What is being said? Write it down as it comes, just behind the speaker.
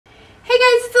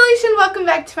welcome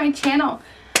back to my channel.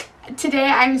 Today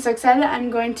I'm so excited.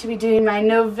 I'm going to be doing my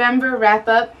November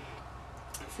wrap-up.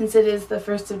 Since it is the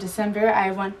 1st of December,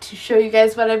 I want to show you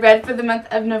guys what I read for the month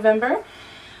of November.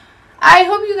 I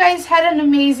hope you guys had an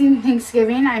amazing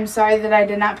Thanksgiving. I'm sorry that I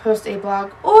did not post a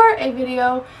blog or a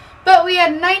video, but we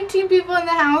had 19 people in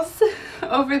the house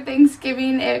over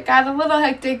Thanksgiving. It got a little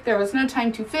hectic. There was no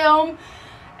time to film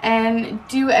and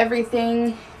do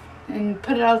everything and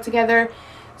put it all together.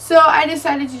 So I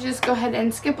decided to just go ahead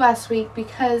and skip last week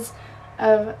because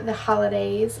of the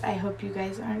holidays. I hope you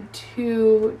guys aren't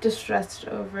too distressed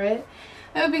over it.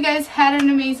 I hope you guys had an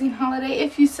amazing holiday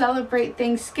if you celebrate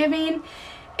Thanksgiving.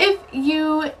 If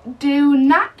you do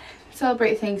not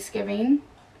celebrate Thanksgiving,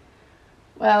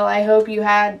 well, I hope you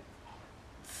had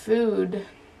food.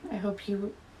 I hope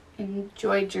you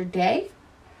enjoyed your day.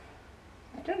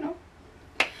 I don't know.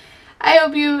 I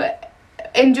hope you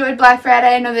enjoyed Black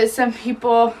Friday. I know that some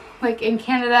people, like in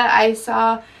Canada, I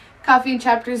saw Coffee and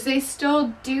Chapters, they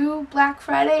still do Black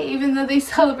Friday even though they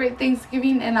celebrate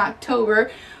Thanksgiving in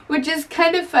October, which is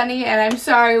kind of funny, and I'm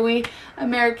sorry we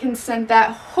Americans sent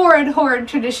that horrid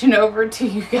tradition over to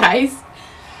you guys.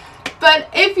 But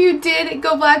if you did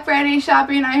go Black Friday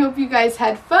shopping, I hope you guys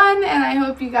had fun, and I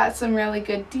hope you got some really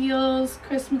good deals,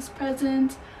 Christmas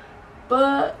presents,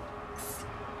 books.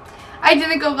 I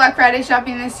didn't go Black Friday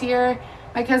shopping this year.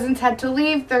 My cousins had to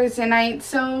leave Thursday night,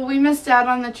 so we missed out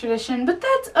on the tradition, but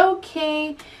that's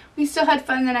okay. We still had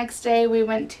fun the next day. We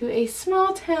went to a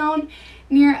small town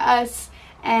near us,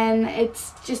 and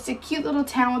it's just a cute little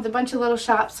town with a bunch of little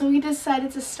shops, so we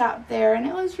decided to stop there, and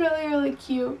it was really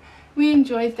cute. We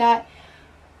enjoyed that,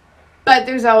 but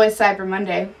there's always Cyber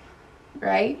Monday,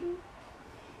 right?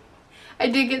 I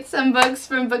did get some books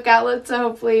from Book Outlet, so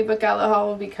hopefully Book Outlet haul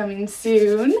will be coming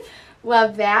soon.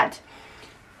 Love that.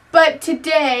 But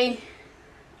today,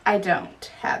 I don't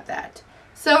have that.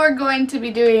 So we're going to be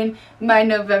doing my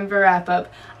November wrap-up.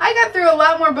 I got through a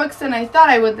lot more books than I thought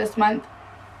I would this month.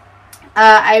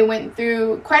 I went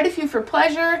through quite a few for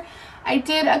pleasure. I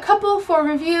did a couple for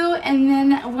review, and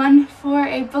then one for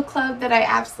a book club that I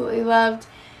absolutely loved.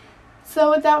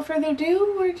 So without further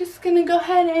ado, we're just going to go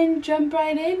ahead and jump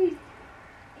right in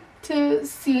to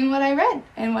seeing what I read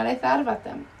and what I thought about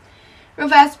them. Real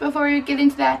fast before we get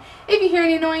into that, if you hear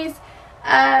any noise,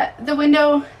 the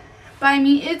window by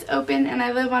me is open and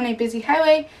I live on a busy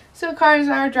highway, so cars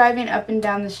are driving up and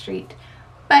down the street.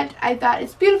 But I thought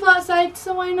it's beautiful outside,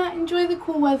 so why not enjoy the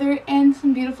cool weather and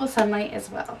some beautiful sunlight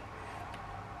as well.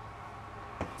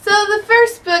 So the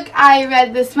first book I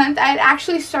read this month, I had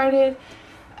actually started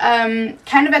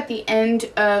kind of at the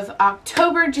end of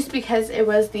October just because it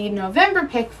was the November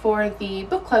pick for the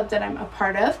book club that I'm a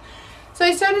part of. So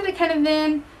I started it kind of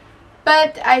then,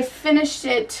 but I finished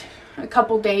it a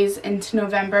couple days into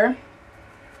November.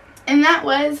 And that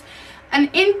was An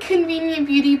Inconvenient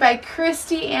Beauty by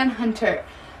Christy Ann Hunter.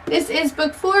 This is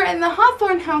book 4 in the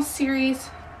Hawthorne House series.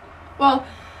 Well,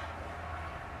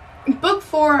 book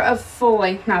 4 of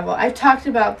full-length novel. I've talked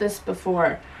about this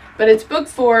before, but it's book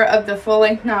 4 of the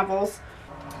full-length novels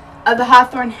of the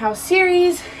Hawthorne House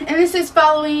series. And this is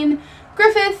following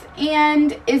Griffith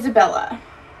and Isabella.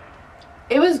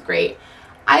 It was great.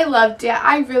 I loved it.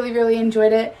 I really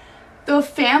enjoyed it. The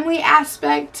family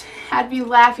aspect had me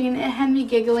laughing. It had me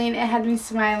giggling. It had me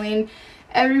smiling.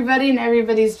 Everybody and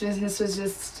everybody's business was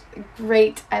just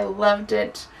great. I loved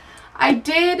it. I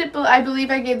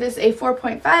believe I gave this a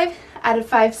 4.5 out of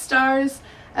 5 stars.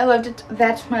 I loved it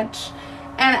that much.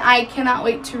 And I cannot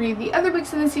wait to read the other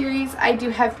books in the series. I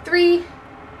do have two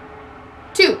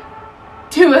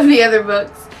of the other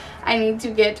books. I need to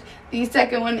get the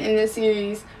second one in the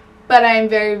series, but I am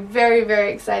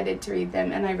very excited to read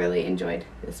them, and I really enjoyed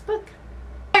this book.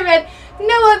 I read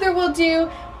No Other Will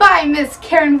Do by Miss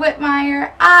Karen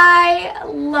Whitmire. I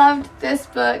loved this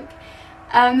book.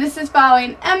 This is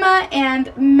following Emma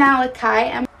and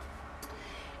Malachi.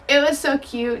 It was so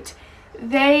cute.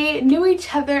 They knew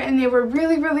each other, and they were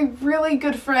really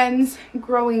good friends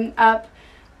growing up.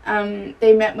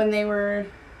 They met when they were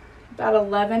about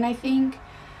 11, I think.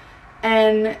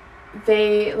 And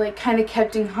they kind of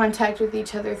kept in contact with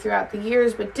each other throughout the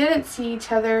years but didn't see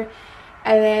each other.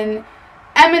 And then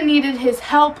Emma needed his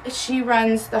help. She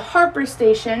runs the Harper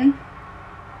Station,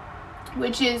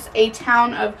 which is a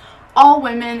town of all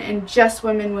women and just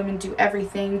women. Women do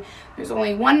everything. There's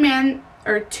only one man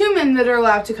or two men that are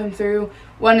allowed to come through.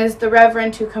 One is the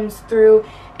Reverend who comes through,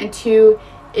 and 2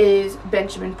 is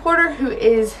Benjamin Porter, who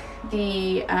is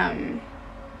the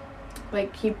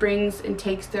he brings and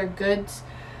takes their goods.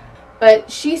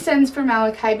 But she sends for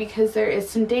Malachi because there is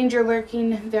some danger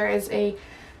lurking. There is a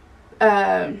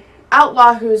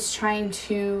outlaw who is trying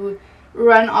to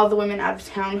run all the women out of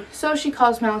town. So she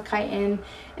calls Malachi in,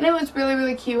 and it was really,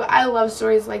 really cute. I love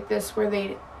stories like this where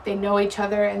they know each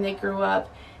other and they grew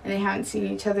up and they haven't seen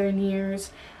each other in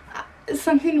years.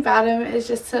 Something about him is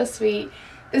just so sweet.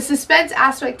 The suspense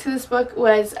aspect to this book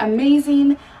was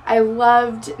amazing. I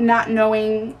loved not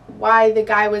knowing why the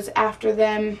guy was after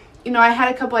them. You know, I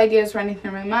had a couple ideas running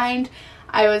through my mind.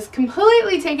 I was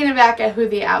completely taken aback at who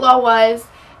the outlaw was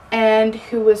and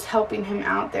who was helping him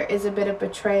out. There is a bit of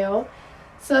betrayal.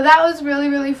 So that was really,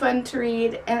 really fun to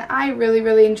read, and I really,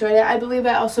 really enjoyed it. I believe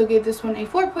I also gave this one a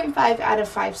 4.5 out of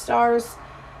 5 stars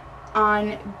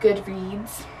on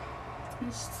Goodreads.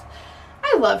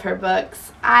 I love her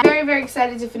books. I'm very, very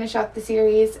excited to finish off the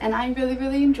series, and I really,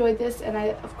 really enjoyed this, and I,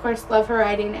 of course, love her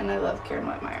writing, and I love Karen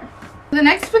Whitmire. The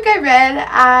next book I read,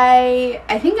 I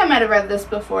think I might have read this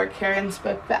before Karen's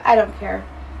book, but I don't care.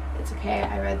 It's okay,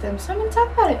 I read them, so I'm going to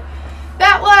talk about it.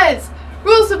 That was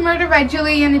Rules of Murder by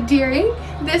Juliana Dearing.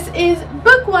 This is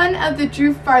book 1 of the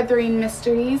Drew Farthering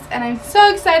mysteries, and I'm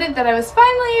so excited that I was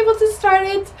finally able to start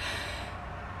it.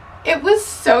 It was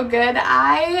so good.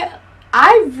 I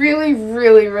really,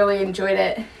 really, really enjoyed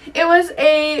it. It was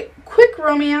a quick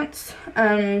romance.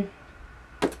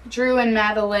 Drew and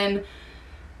Madeline,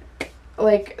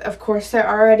 like, of course, they're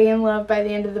already in love by the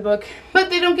end of the book, but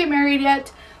they don't get married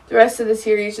yet. The rest of the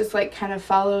series just, like, kind of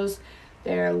follows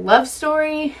their love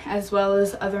story as well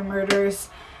as other murders.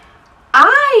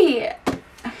 I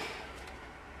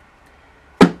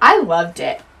loved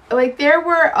it. Like, there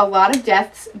were a lot of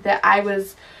deaths that I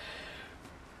was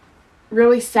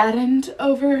really saddened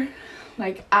over.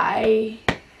 Like, it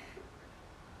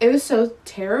was so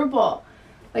terrible.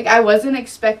 Like, I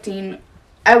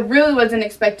really wasn't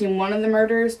expecting one of the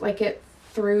murders. Like, it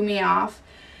threw me off.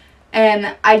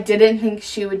 And I didn't think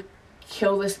she would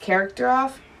kill this character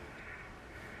off.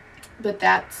 But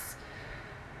that's,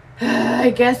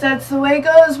 I guess that's the way it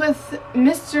goes with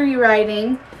mystery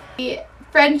writing. The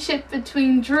friendship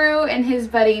between Drew and his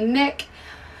buddy Nick,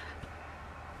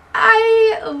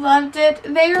 I loved it.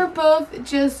 They are both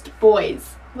just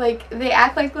boys. Like, they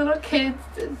act like little kids.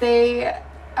 They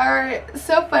are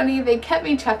so funny. They kept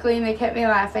me chuckling. They kept me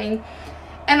laughing.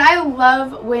 And I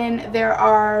love when there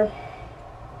are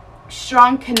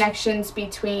strong connections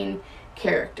between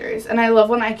characters. And I love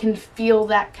when I can feel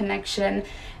that connection.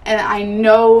 And I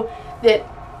know that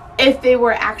if they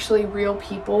were actually real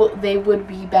people, they would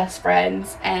be best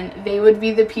friends. And they would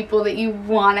be the people that you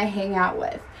want to hang out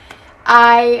with.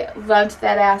 I loved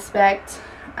that aspect.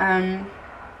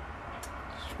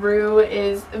 Drew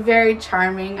is very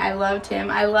charming. I loved him.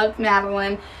 I loved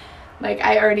Madeline. Like,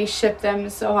 I already shipped them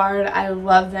so hard. I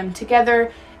love them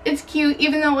together. It's cute,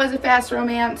 even though it was a fast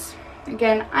romance.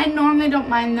 Again, I normally don't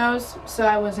mind those, so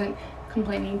I wasn't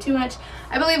complaining too much.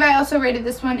 I believe I also rated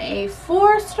this one a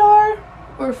 4-star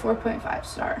or 4.5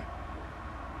 star.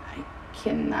 I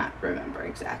cannot remember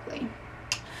exactly.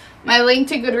 My link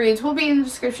to Goodreads will be in the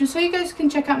description, so you guys can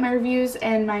check out my reviews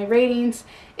and my ratings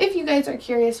if you guys are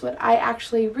curious what I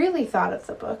actually really thought of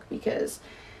the book, because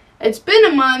it's been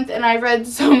a month and I read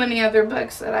so many other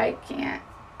books that I can't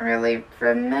really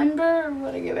remember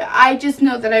what I give it. I just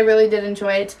know that I really did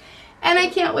enjoy it, and I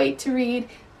can't wait to read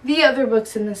the other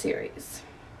books in the series.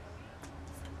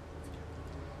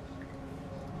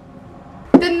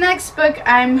 The next book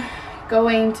I'm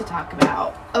going to talk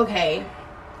about. Okay.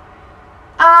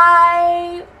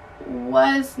 I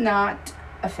was not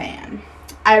a fan.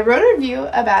 I wrote a review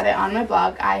about it on my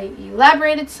blog. I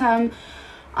elaborated some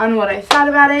on what I thought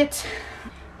about it.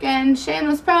 Again,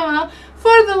 shameless promo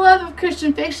for the love of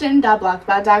Christian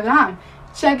fiction.blogspot.com.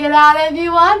 Check it out if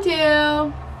you want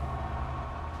to.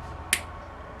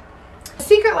 The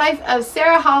Secret Life of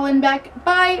Sarah Hollenbeck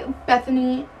by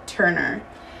Bethany Turner.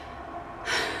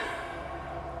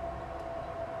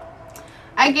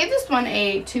 I gave this one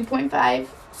a 2.5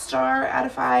 star out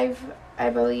of 5,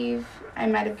 I believe. I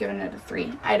might have given it a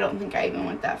 3. I don't think I even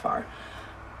went that far.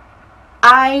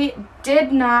 I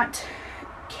did not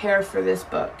care for this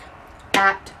book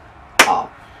at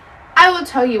all. I will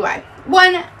tell you why.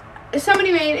 One,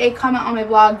 somebody made a comment on my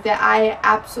blog that I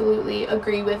absolutely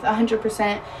agree with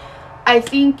 100%. I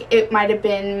think it might have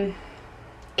been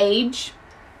age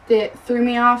that threw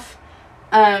me off.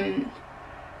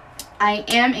 I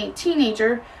am a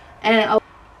teenager, and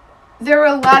there were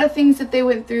a lot of things that they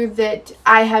went through that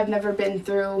I have never been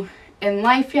through in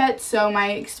life yet, so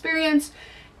my experience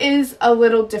is a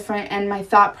little different, and my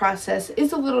thought process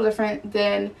is a little different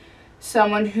than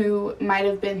someone who might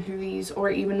have been through these,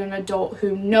 or even an adult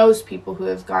who knows people who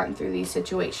have gotten through these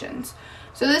situations.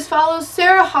 So this follows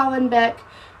Sarah Hollenbeck,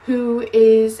 who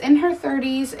is in her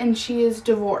 30s, and she is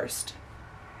divorced.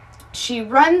 she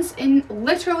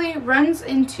literally runs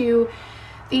into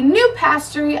the new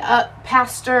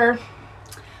pastor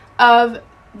of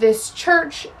this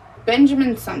church,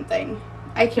 Benjamin something.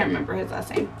 I can't remember his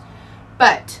last name.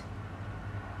 But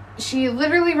she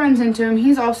literally runs into him.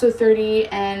 He's also 30,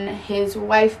 and his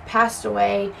wife passed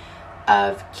away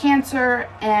of cancer,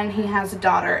 and he has a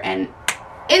daughter. And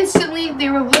instantly, they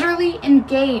were literally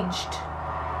engaged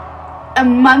a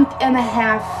month and a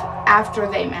half after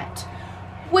they met.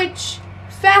 Which,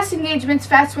 fast engagements,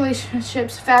 fast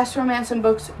relationships, fast romance in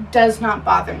books does not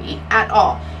bother me at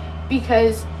all.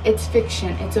 Because it's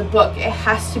fiction, it's a book. It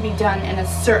has to be done in a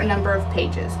certain number of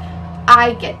pages.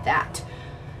 I get that.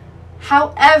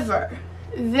 However,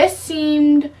 this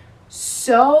seemed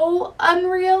so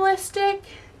unrealistic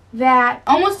that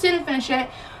I almost didn't finish it,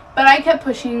 but I kept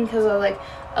pushing because I was like,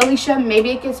 Alicia,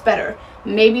 maybe it gets better.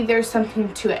 Maybe there's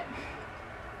something to it.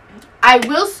 I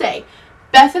will say,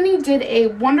 Bethany did a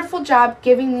wonderful job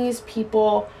giving these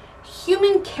people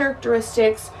human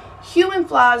characteristics, human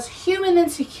flaws, human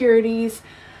insecurities.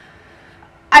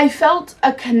 I felt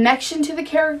a connection to the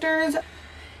characters,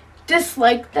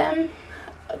 disliked them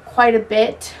quite a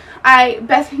bit.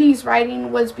 Bethany's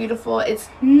writing was beautiful. It's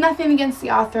nothing against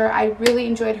the author. I really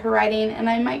enjoyed her writing, and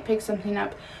I might pick something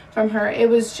up from her. It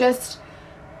was just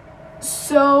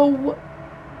so...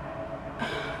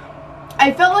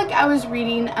 I felt like I was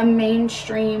reading a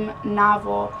mainstream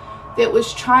novel that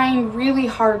was trying really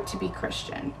hard to be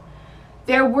Christian.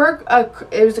 It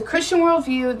was a Christian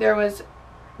worldview. There was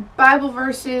Bible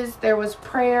verses, there was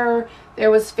prayer,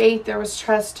 there was faith, there was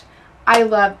trust. I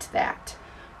loved that.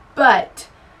 But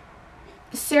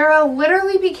Sarah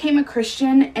literally became a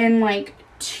Christian in like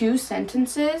 2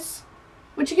 sentences,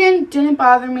 which again didn't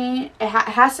bother me. It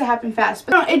has to happen fast.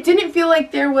 But no, it didn't feel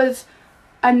like there was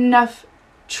enough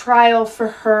trial for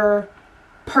her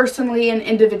personally and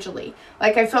individually.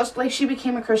 Like, I felt like she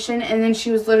became a Christian and then she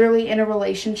was literally in a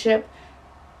relationship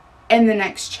in the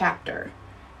next chapter.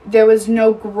 There was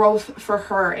no growth for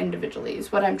her individually,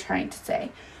 is what I'm trying to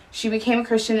say. She became a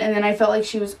Christian, and then I felt like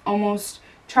she was almost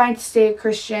trying to stay a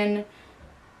Christian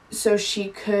so she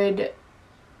could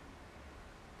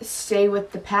stay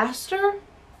with the pastor.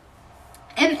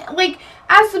 And, like,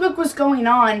 as the book was going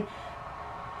on,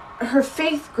 her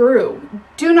faith grew.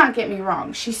 Do not get me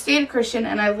wrong. She stayed a Christian,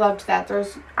 and I loved that.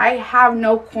 I have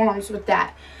no qualms with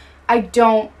that. I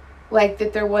don't like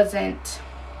that there wasn't...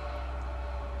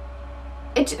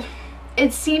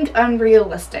 It seemed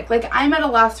unrealistic. Like, I'm at a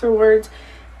loss for words.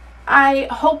 I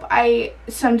hope I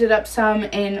summed it up some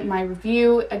in my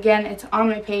review. Again, it's on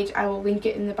my page. I will link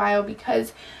it in the bio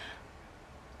because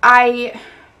I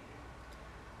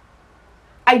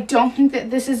don't think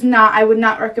that this is not... I would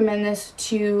not recommend this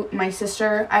to my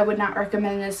sister. I would not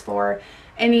recommend this for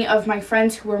any of my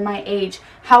friends who were my age.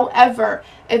 However,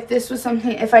 if this was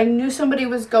something... If I knew somebody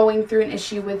was going through an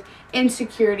issue with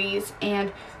insecurities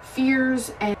and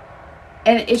fears and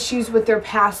issues with their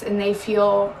past, and they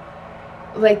feel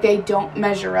like they don't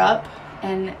measure up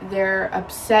and they're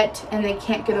upset and they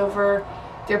can't get over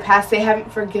their past, they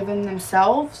haven't forgiven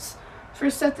themselves for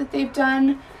stuff that they've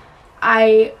done,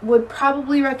 I would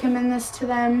probably recommend this to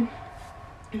them.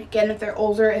 Again, if they're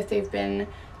older, if they've been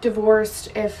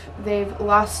divorced, if they've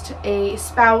lost a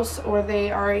spouse, or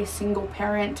they are a single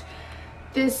parent,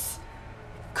 this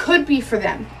could be for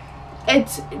them.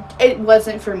 It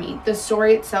wasn't for me. The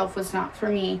story itself was not for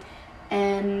me,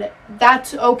 and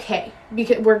that's okay,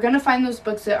 because we're gonna find those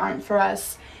books that aren't for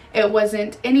us. It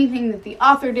wasn't anything that the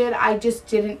author did. I just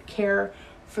didn't care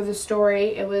for the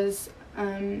story. It was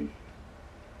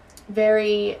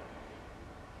very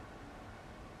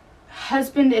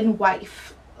husband and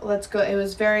wife. It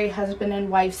was very husband and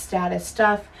wife status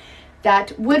stuff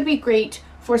that would be great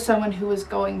for someone who was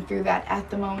going through that at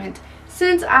the moment.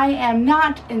 Since I am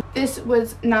not, and this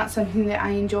was not something that I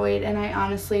enjoyed, and I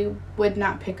honestly would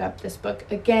not pick up this book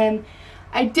again.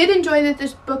 I did enjoy that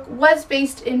this book was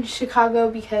based in Chicago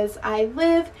because I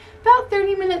live about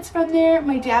 30 minutes from there.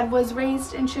 My dad was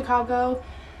raised in Chicago,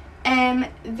 and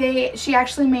she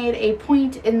actually made a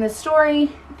point in the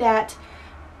story that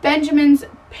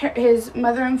his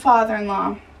mother and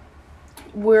father-in-law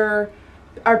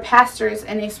are pastors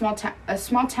in a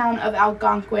small town of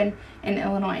Algonquin in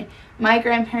Illinois. My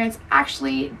grandparents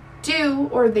actually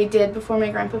they did before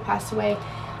my grandpa passed away.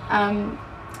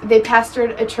 They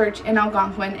pastored a church in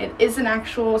Algonquin. It is an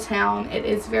actual town. It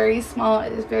is very small.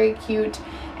 It is very cute.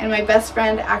 And my best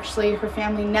friend, actually, her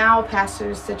family now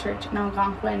pastors the church in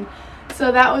Algonquin.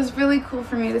 So that was really cool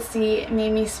for me to see. It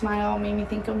made me smile, made me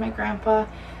think of my grandpa.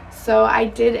 So I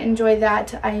did enjoy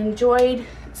that. I enjoyed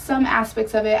some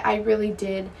aspects of it. I really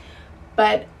did.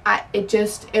 But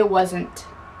it wasn't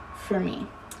for me.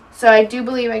 So I do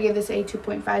believe I gave this a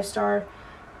 2.5 star.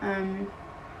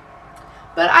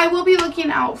 But I will be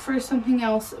looking out for something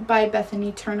else by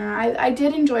Bethany Turner. I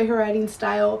did enjoy her writing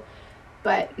style,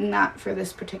 but not for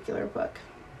this particular book.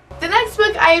 The next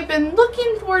book I have been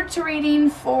looking forward to reading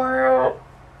for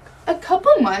a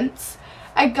couple months.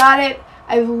 I got it.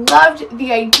 I loved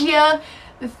the idea,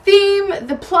 the theme,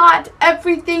 the plot,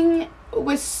 everything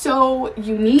was so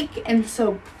unique and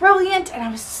so brilliant, and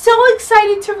I was so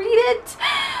excited to read it.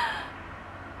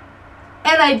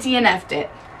 And I DNF'd it.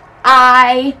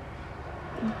 I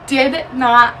did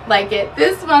not like it.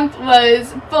 This month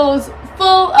was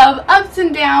full of ups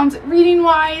and downs, reading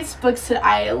wise, books that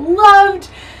I loved,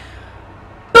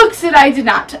 books that I did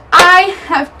not. I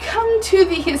have come to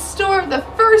the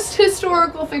first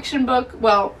historical fiction book,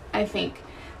 well, I think,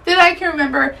 that I can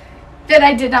remember that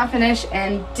I did not finish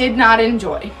and did not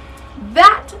enjoy.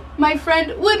 That, my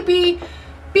friend, would be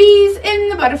Bees in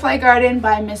the Butterfly Garden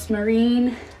by Miss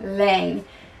Maureen Lang.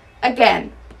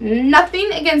 Again,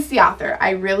 nothing against the author.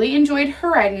 I really enjoyed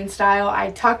her writing style.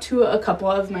 I talked to a couple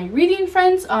of my reading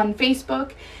friends on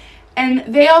Facebook, and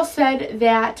they all said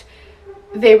that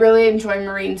they really enjoy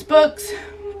Maureen's books.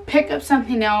 Pick up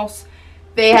something else.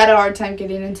 They had a hard time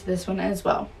getting into this one as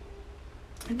well.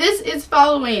 This is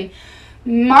following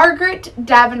Margaret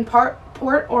Davenport,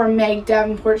 or Meg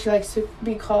Davenport, she likes to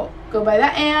go by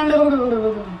that, and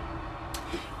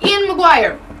Ian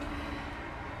McGuire.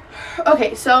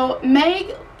 Okay, so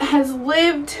Meg has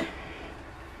lived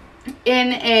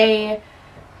in a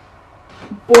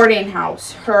boarding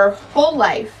house her whole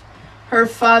life. Her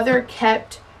father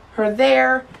kept her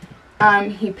there.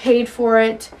 He paid for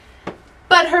it.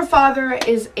 But her father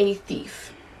is a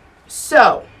thief.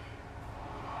 So,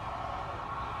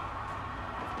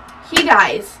 he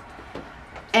dies.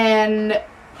 And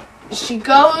she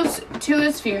goes to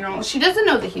his funeral. She doesn't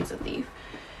know that he's a thief.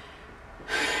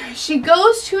 She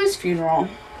goes to his funeral.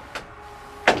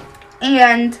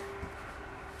 And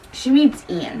she meets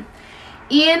Ian.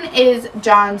 Ian is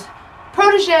John's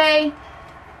protege,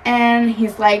 and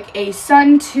he's like a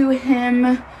son to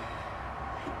him.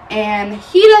 And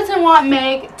he doesn't want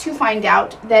Meg to find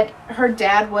out that her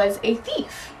dad was a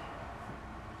thief.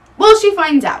 Well, she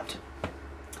finds out.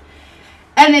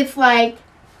 And it's like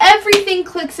everything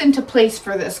clicks into place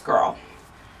for this girl.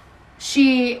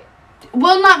 She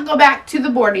will not go back to the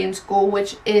boarding school,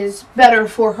 which is better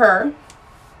for her.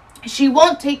 She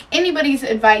won't take anybody's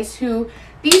advice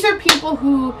these are people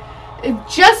who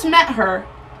just met her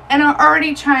and are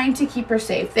already trying to keep her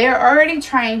safe. They are already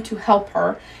trying to help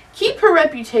her, keep her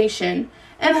reputation,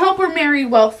 and help her marry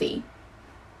wealthy.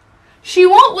 She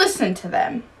won't listen to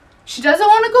them. She doesn't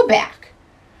want to go back.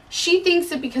 She thinks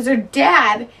that because her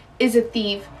dad is a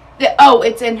thief, that, oh,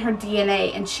 it's in her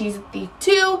DNA and she's a thief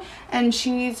too, and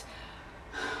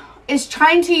is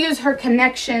trying to use her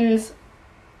connections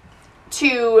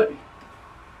to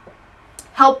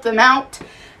help them out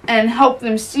and help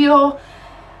them steal.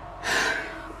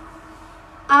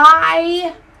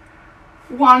 I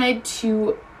wanted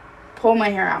to pull my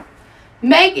hair out.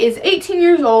 Meg is 18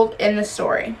 years old in the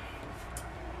story.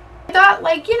 I thought,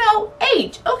 like,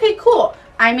 age. Okay, cool.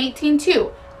 I'm 18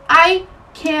 too. I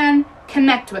can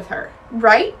connect with her,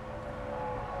 right?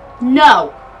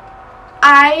 No.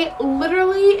 I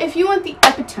literally, if you want the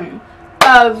epitome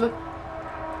of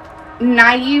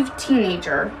naive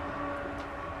teenager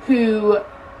who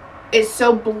is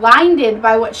so blinded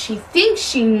by what she thinks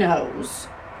she knows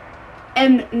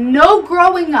and no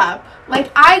growing up,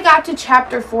 like I got to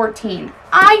chapter 14.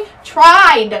 I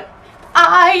tried.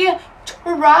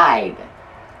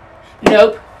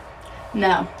 Nope.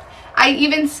 No. I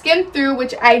even skimmed through,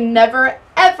 which I never,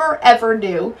 ever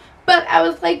do. But I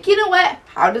was like, you know what?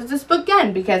 How does this book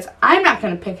end? Because I'm not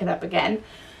going to pick it up again.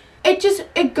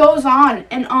 It goes on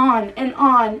and on and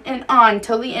on and on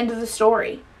till the end of the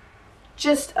story.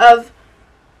 Just of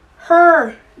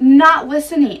her not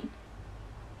listening.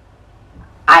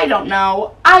 I don't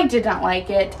know. I did not like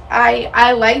it.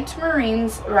 I liked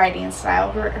Maureen's writing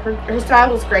style. Her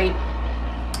style was great.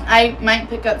 I might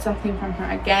pick up something from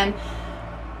her again.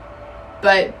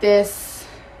 But this,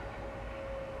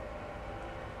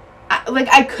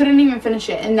 I couldn't even finish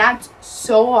it. And that's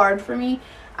so hard for me.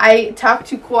 I talked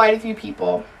to quite a few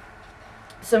people,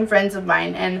 some friends of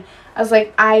mine, and I was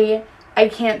like, I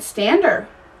can't stand her.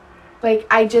 Like,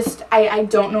 I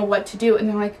don't know what to do. And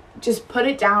they're like, just put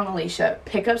it down, Alicia.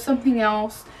 Pick up something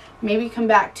else. Maybe come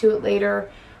back to it later.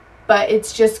 But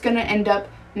it's just going to end up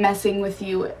messing with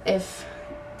you if,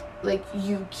 like,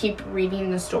 you keep reading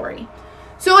the story.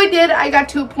 So I did. I got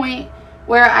to a point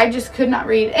where I just could not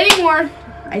read anymore.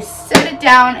 I set it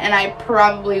down, and I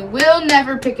probably will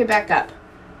never pick it back up.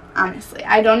 honestly.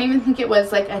 I don't even think it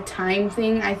was like a time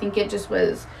thing. I think it just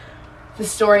was the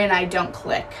story and I don't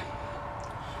click.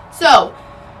 So,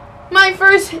 my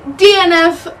first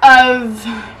DNF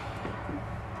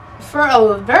for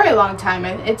a very long time.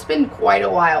 It's been quite a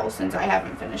while since I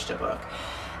haven't finished a book.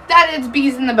 That is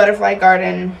Bees in the Butterfly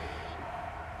Garden.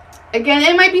 Again,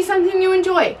 it might be something you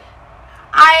enjoy.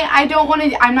 I don't want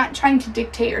to, I'm not trying to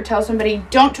dictate or tell somebody,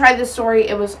 don't try this story,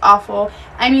 it was awful.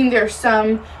 I mean, there's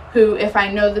some who, if I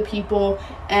know the people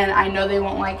and I know they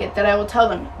won't like it, that I will tell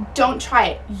them, don't try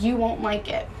it, you won't like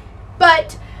it.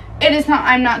 But it is not,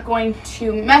 I'm not going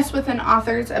to mess with an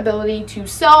author's ability to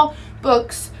sell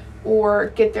books or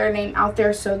get their name out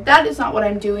there, so that is not what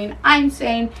I'm doing. I'm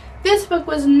saying this book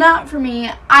was not for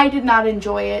me, I did not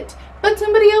enjoy it, but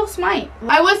somebody else might.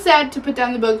 I was sad to put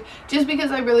down the book just because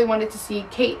I really wanted to see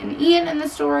Kate and Ian in the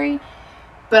story,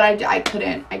 but I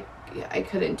couldn't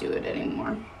do it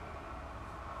anymore.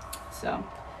 So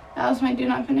that was my do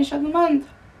not finish of the month.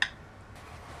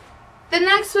 The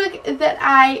next book that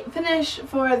I finished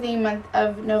for the month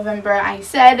of November, I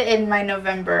said in my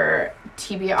November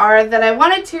TBR that I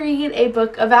wanted to read a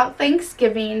book about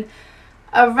Thanksgiving,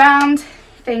 around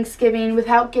Thanksgiving,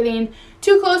 without getting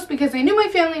too close because I knew my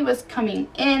family was coming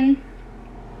in.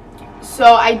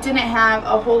 So I didn't have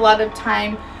a whole lot of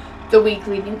time the week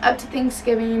leading up to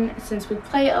Thanksgiving since we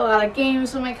play a lot of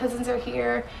games when my cousins are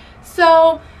here.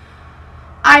 So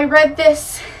I read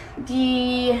this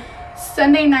the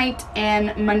Sunday night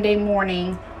and Monday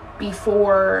morning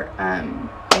before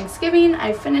Thanksgiving.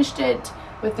 I finished it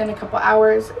within a couple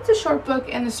hours. It's a short book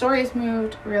and the story's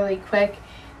moved really quick.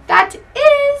 That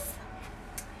is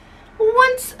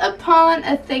Once Upon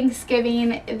a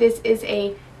Thanksgiving. This is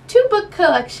a 2-book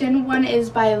collection. One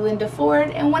is by Linda Ford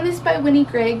and one is by Winnie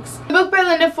Griggs. The book by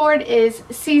Linda Ford is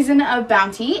Season of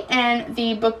Bounty and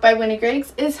the book by Winnie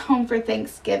Griggs is Home for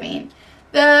Thanksgiving.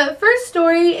 The first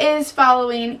story is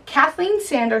following Kathleen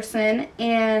Sanderson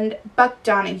and Buck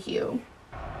Donahue.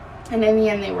 And in the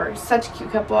end, they were such a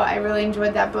cute couple. I really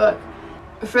enjoyed that book.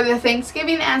 For the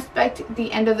Thanksgiving aspect,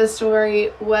 the end of the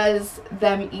story was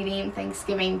them eating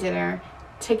Thanksgiving dinner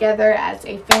together as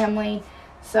a family.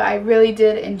 So I really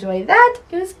did enjoy that.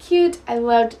 It was cute. I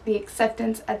loved the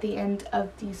acceptance at the end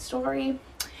of the story.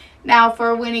 Now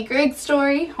for Winnie Griggs'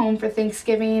 story, Home for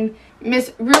Thanksgiving,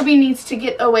 Miss Ruby needs to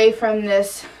get away from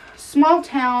this small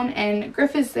town and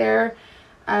Griff is there.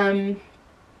 So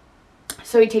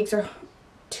he takes her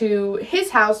to his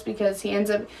house because he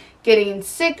ends up getting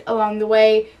sick along the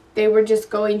way. They were just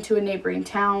going to a neighboring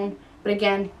town, but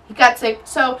again, he got sick,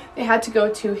 so they had to go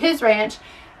to his ranch.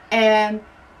 And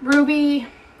Ruby,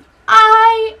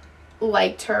 I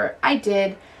liked her. I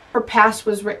did. Her past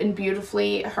was written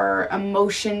beautifully. Her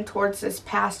emotion towards this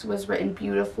past was written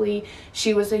beautifully.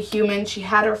 She was a human. She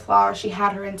had her flaws. She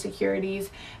had her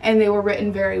insecurities, and they were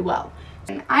written very well.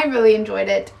 And I really enjoyed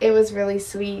it. It was really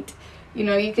sweet. You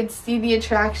know, you could see the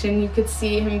attraction. You could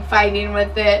see him fighting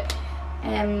with it.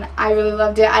 And I really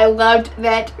loved it. I loved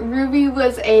that Ruby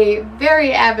was a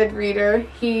very avid reader.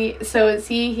 So is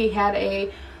he. He had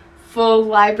a full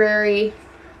library.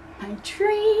 My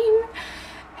dream.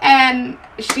 And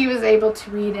she was able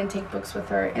to read and take books with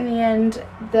her. In the end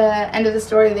of the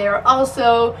story, they were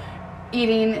also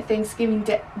eating Thanksgiving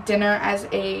dinner as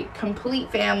a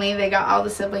complete family. They got all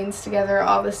the siblings together,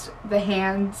 all the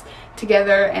hands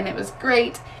together, and it was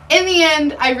great. In the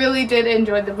end, I really did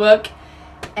enjoy the book,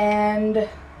 and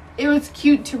it was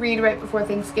cute to read right before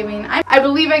Thanksgiving. I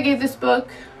believe I gave this book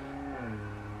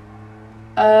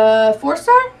a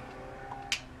 4-star?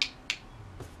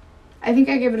 I think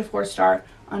I gave it a 4-star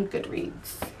on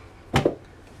Goodreads.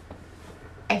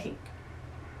 I think.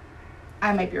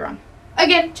 I might be wrong.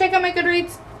 Again, check out my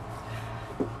Goodreads.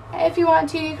 If you want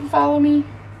to, you can follow me.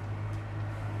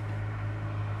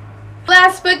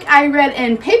 Last book I read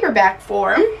in paperback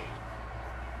form.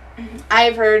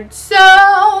 I've heard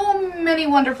so many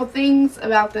wonderful things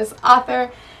about this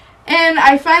author, and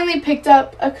I finally picked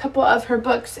up a couple of her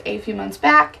books a few months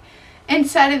back and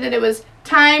decided that it was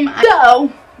time.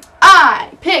 So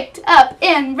I picked up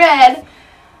and read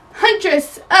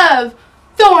Huntress of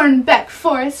Thornbeck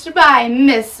Forest by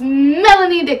Miss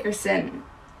Melanie Dickerson.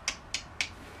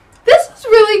 This was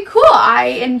really cool. I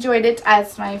enjoyed it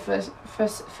as my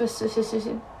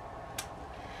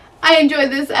I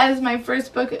enjoyed this as my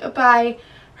first book by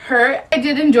her. I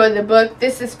did enjoy the book.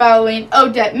 This is following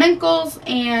Odette Menkles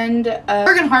and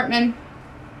Morgan Hartman.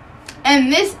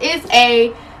 And this is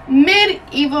a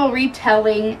medieval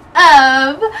retelling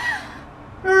of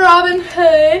Robin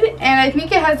Hood, and I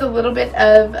think it has a little bit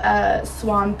of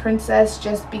Swan Princess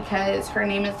just because her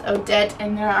name is Odette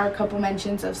and there are a couple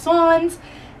mentions of swans,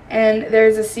 And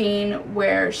there's a scene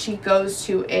where she goes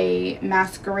to a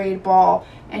masquerade ball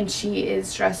and she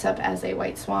is dressed up as a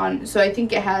white swan. So I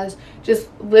think it has just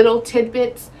little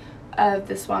tidbits of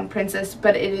the Swan Princess,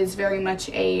 but it is very much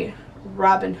a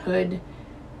Robin Hood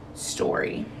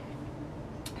story.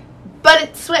 But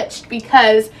it switched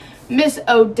because Miss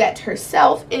Odette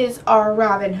herself is our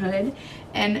Robin Hood,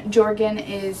 and Jorgen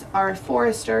is our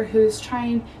forester who's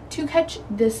trying to catch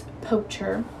this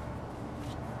poacher.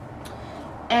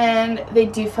 And they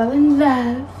do fall in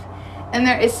love, and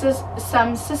there is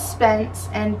some suspense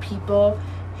and people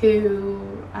who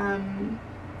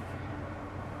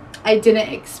I didn't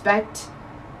expect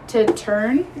to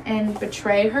turn and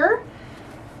betray her,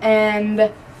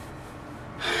 and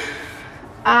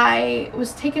I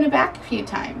was taken aback a few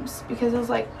times because I was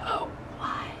like, oh,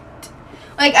 what?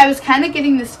 Like, I was kind of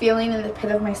getting this feeling in the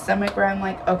pit of my stomach where I'm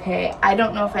like, okay, I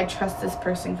don't know if I trust this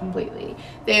person completely.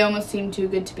 They almost seem too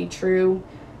good to be true,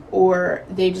 or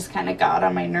they just kind of got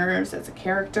on my nerves as a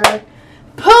character.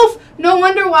 Poof! No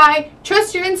wonder why.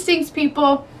 Trust your instincts,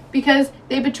 people, because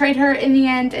they betrayed her in the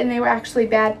end and they were actually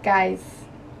bad guys.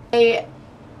 I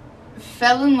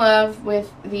fell in love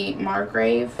with the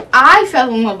Margrave. I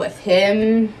fell in love with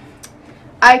him.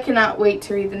 I cannot wait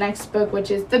to read the next book,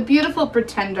 which is The Beautiful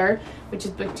Pretender, which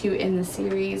is book 2 in the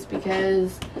series,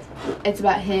 because it's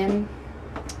about him.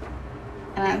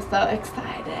 And I'm so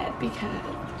excited because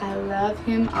I love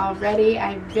him already.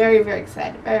 I'm very, very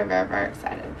excited. Very, very, very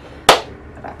excited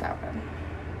about that one.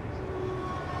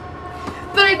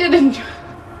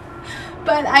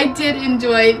 But I did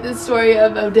enjoy the story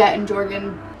of Odette and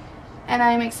Jorgen. And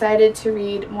I'm excited to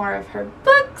read more of her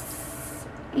books.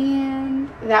 And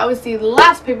that was the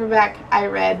last paperback I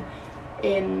read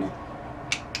in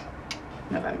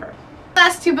November. The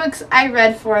last 2 books I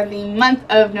read for the month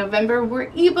of November were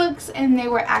ebooks, and they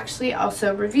were actually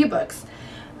also review books.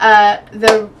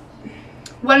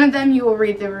 One of them you will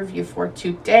read the review for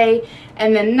today,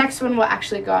 and the next one will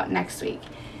actually go out next week.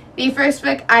 The first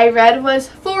book I read was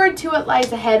Forward to What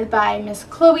Lies Ahead by Miss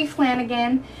Chloe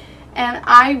Flanagan, and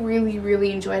I really,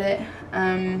 really enjoyed it.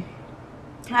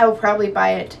 I will probably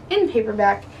buy it in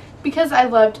paperback because I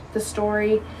loved the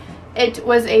story. It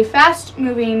was a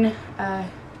fast-moving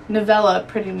novella,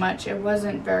 pretty much. It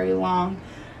wasn't very long,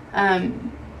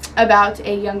 about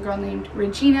a young girl named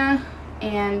Regina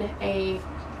and a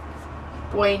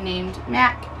boy named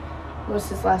Mac. What was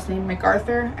his last name?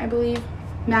 MacArthur, I believe.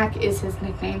 Mac is his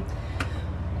nickname.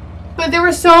 But there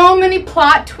were so many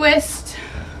plot twists.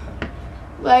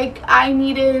 Like, I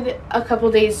needed a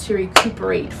couple days to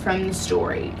recuperate from the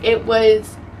story. It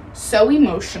was so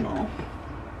emotional.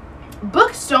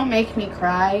 Books don't make me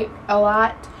cry a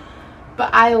lot,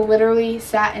 but I literally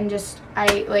sat and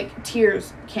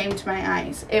tears came to my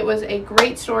eyes. It was a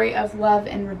great story of love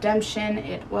and redemption.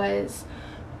 It was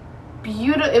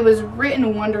beautiful. It was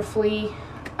written wonderfully.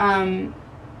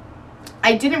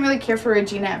 I didn't really care for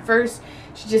Regina at first.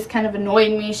 She just kind of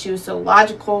annoyed me. She was so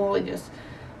logical and just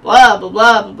blah, blah,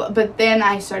 blah, blah, blah. But then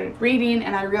I started reading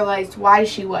and I realized why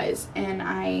she was, and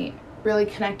I really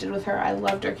connected with her. I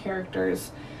loved her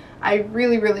characters. I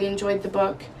really, really enjoyed the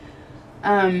book.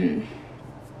 Yeah,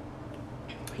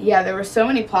 there were so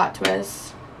many plot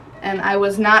twists, and I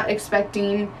was not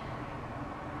expecting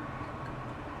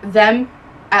them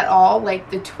at all. Like,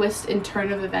 the twist and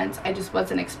turn of events, I just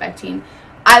wasn't expecting.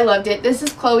 I loved it. This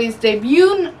is Chloe's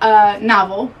debut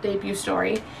debut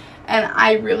story, and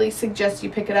I really suggest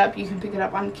you pick it up. You can pick it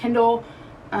up on Kindle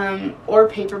or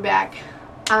paperback.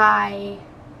 I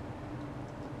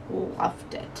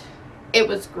loved it. It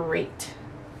was great.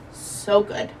 So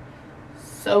good.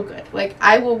 So good. Like,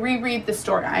 I will reread the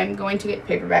story. I am going to get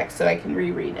paperback so I can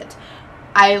reread it.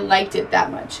 I liked it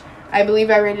that much. I believe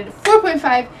I rated it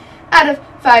 4.5 out of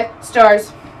 5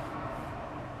 stars.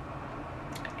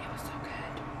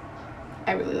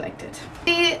 I really liked it.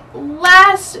 The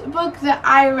last book that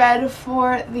I read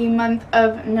for the month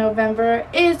of November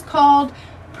is called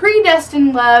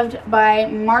Predestined Loved by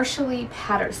Marshallie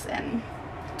Patterson.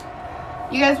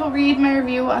 You guys will read my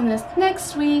review on this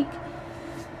next week.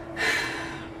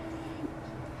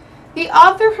 The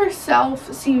author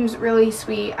herself seems really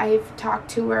sweet. I've talked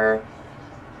to her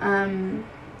on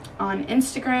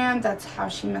Instagram. That's how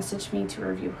she messaged me to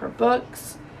review her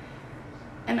books.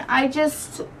 And I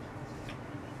just...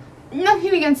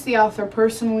 Nothing against the author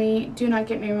personally, do not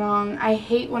get me wrong. I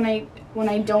hate when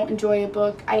I don't enjoy a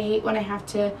book. I hate when I have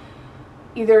to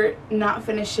either not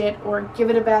finish it or give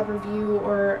it a bad review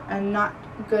or a not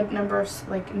good number of,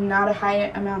 like, not a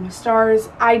high amount of stars.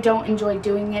 I don't enjoy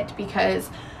doing it because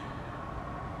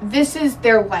this is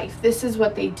their life. This is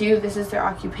what they do. This is their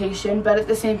occupation. But at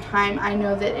the same time, I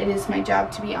know that it is my job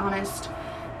to be honest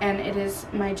and it is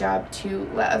my job to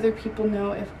let other people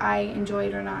know if I enjoy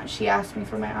it or not. She asked me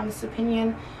for my honest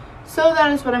opinion, so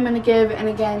that is what I'm going to give. And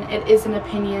again, it is an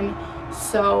opinion,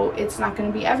 so it's not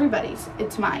going to be everybody's,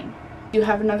 it's mine. You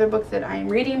have another book that I am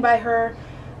reading by her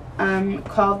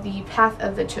called The Path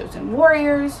of the Chosen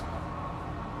Warriors,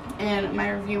 and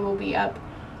my review will be up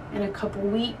in a couple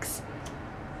weeks.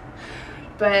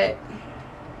 But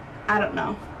I don't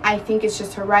know, I think it's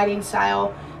just her writing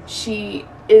style. She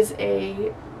is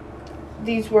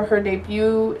these were her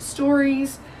debut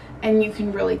stories, and you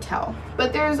can really tell.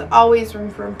 But there's always room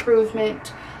for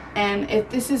improvement, and if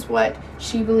this is what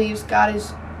she believes God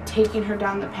is taking her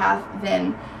down the path,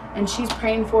 then, and she's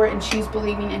praying for it, and she's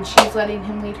believing, and she's letting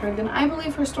him lead her, then I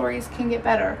believe her stories can get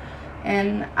better.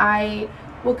 And I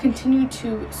will continue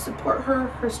to support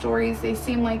her stories. They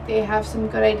seem like they have some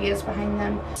good ideas behind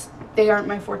them. They aren't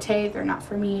my forte, they're not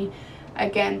for me.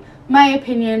 Again, my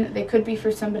opinion, they could be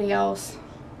for somebody else,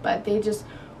 but they just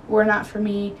were not for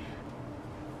me.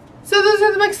 So those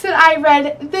are the books that I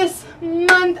read this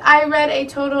month. I read a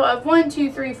total of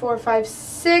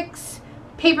 6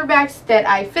 paperbacks that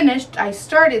I finished. I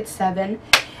started 7,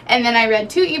 and then I read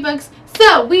 2 ebooks.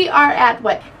 So we are at,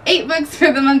 what, 8 books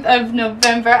for the month of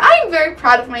November. I'm very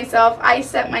proud of myself. I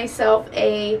set myself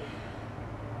a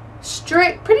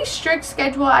pretty strict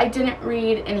schedule. I didn't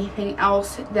read anything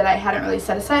else that I hadn't really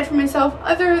set aside for myself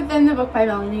other than the book by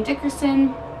Melanie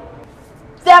Dickerson.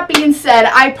 That being said,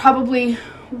 I probably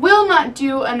will not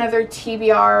do another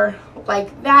TBR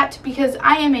like that because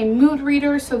I am a mood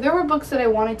reader. So there were books that I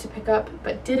wanted to pick up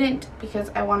but didn't because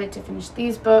I wanted to finish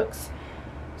these books.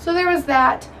 So there was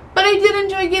that. But I did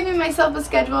enjoy giving myself a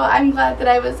schedule. I'm glad that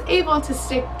I was able to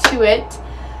stick to it.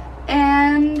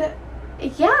 And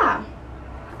yeah,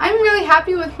 I'm really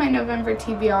happy with my November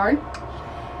TBR.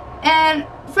 And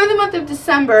for the month of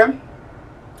December,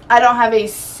 I don't have a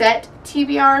set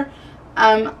TBR.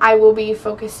 I will be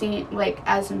focusing, like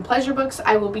as in pleasure books,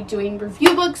 I will be doing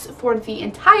review books for the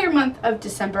entire month of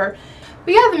December.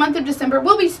 But yeah, the month of December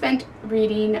will be spent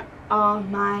reading all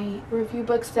my review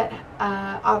books that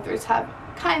authors have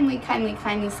kindly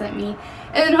sent me.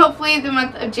 And then hopefully the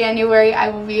month of January I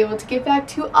will be able to get back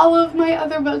to all of my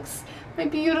other books, my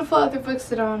beautiful other books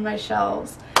that are on my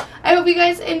shelves. I hope you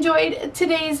guys enjoyed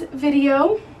today's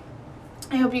video.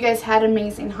 I hope you guys had an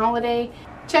amazing holiday.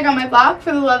 Check out my blog,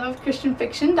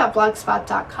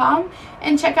 fortheloveofchristianfiction.blogspot.com,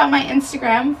 and check out my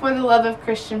Instagram,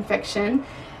 fortheloveofchristianfiction.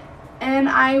 And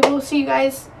I will see you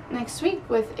guys next week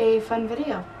with a fun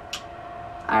video.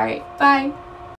 Alright, bye!